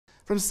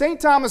From St.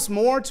 Thomas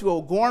More to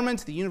O'Gorman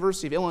to the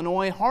University of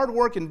Illinois, hard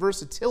work and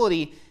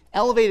versatility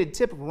elevated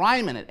Tip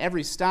Reiman at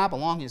every stop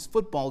along his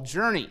football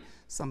journey,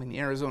 something the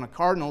Arizona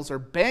Cardinals are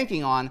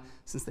banking on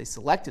since they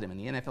selected him in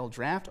the NFL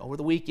draft over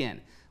the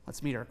weekend.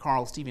 Let's meet our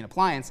Karl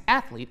Appliance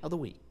Athlete of the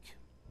Week.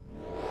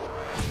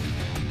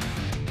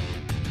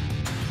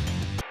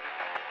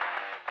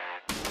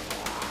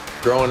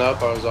 Growing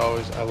up,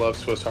 I loved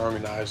Swiss Army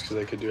knives because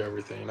they could do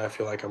everything, and I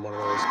feel like I'm one of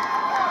those.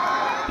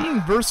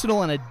 Being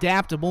versatile and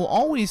adaptable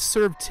always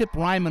served Tip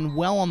Reiman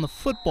well on the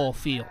football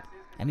field.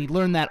 And he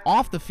learned that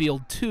off the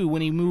field, too,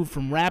 when he moved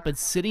from Rapid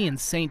City and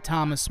St.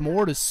 Thomas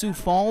More to Sioux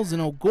Falls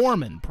and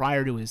O'Gorman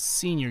prior to his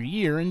senior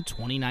year in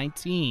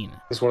 2019.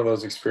 It's one of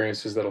those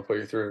experiences that'll put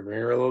you through a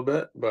ringer a little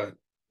bit, but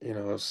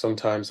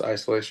sometimes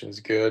isolation is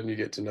good. You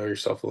get to know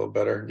yourself a little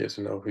better, get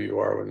to know who you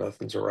are when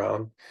nothing's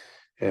around.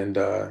 And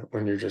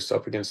when you're just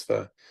up against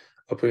a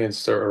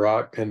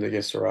rock, pinned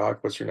against a rock,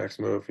 what's your next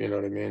move? You know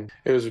what I mean?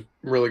 It was a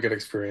really good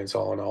experience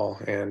all in all.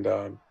 And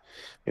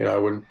I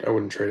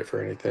wouldn't trade it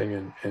for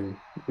anything. And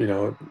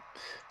to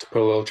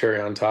put a little cherry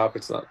on top,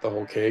 it's not the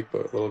whole cake,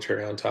 but a little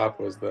cherry on top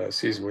was the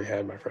season we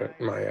had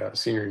my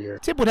senior year.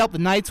 Tip would help the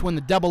Knights win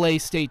the AA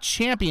state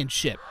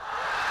championship.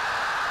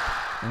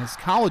 And his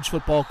college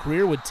football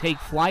career would take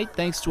flight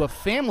thanks to a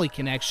family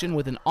connection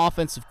with an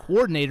offensive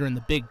coordinator in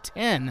the Big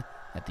Ten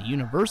at the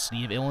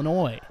University of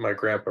Illinois. My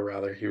grandpa,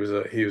 rather, he was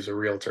a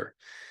realtor.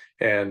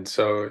 And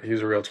so he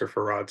was a realtor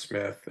for Rod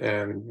Smith,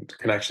 and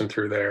connection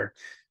through there.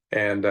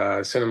 And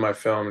I sent him my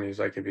film, and he's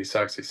like, if he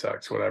sucks, he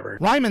sucks, whatever.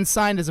 Reiman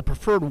signed as a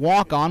preferred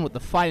walk-on with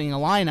the Fighting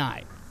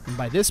Illini, and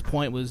by this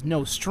point was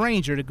no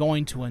stranger to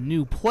going to a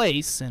new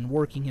place and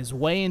working his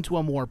way into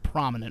a more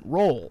prominent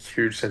role.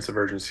 Huge sense of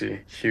urgency,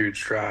 huge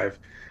drive.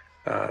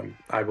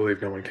 I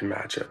believe no one can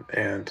match it.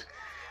 And,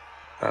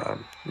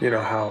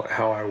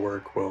 how I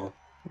work will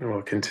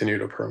continue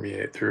to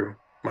permeate through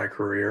my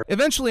career.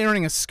 Eventually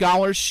earning a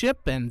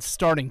scholarship and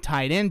starting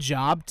tight end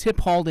job,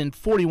 Tip hauled in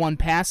 41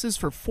 passes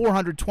for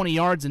 420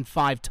 yards and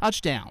 5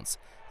 touchdowns,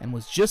 and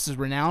was just as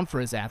renowned for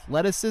his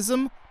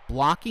athleticism,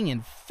 blocking,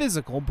 and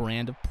physical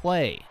brand of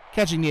play,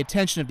 catching the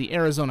attention of the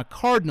Arizona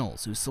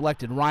Cardinals, who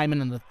selected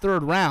Reiman in the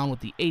 3rd round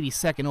with the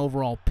 82nd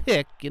overall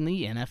pick in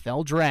the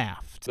NFL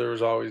draft. There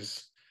was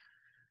always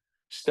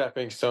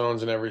stepping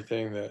stones and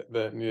everything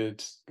that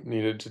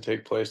needed to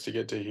take place to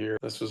get to here.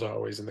 This was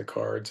always in the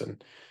cards,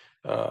 and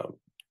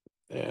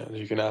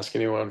you can ask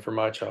anyone from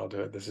my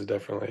childhood. This has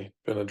definitely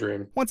been a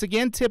dream. Once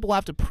again, Tip will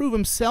have to prove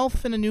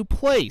himself in a new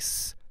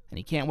place, and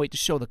he can't wait to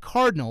show the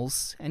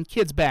Cardinals and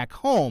kids back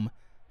home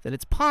that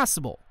it's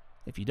possible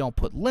if you don't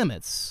put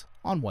limits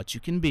on what you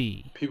can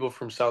be. People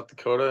from South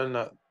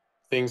Dakota,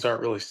 things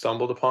aren't really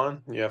stumbled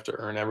upon. You have to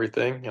earn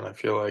everything, and I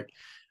feel like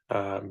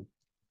I'm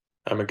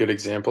a good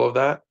example of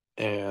that.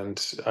 And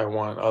I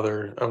want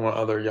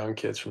other young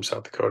kids from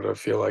South Dakota to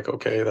feel like,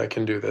 okay, I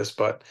can do this,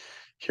 but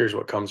here's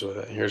what comes with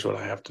it. Here's what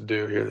I have to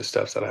do. Here are the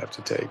steps that I have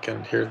to take,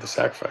 and here are the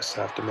sacrifices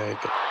I have to make.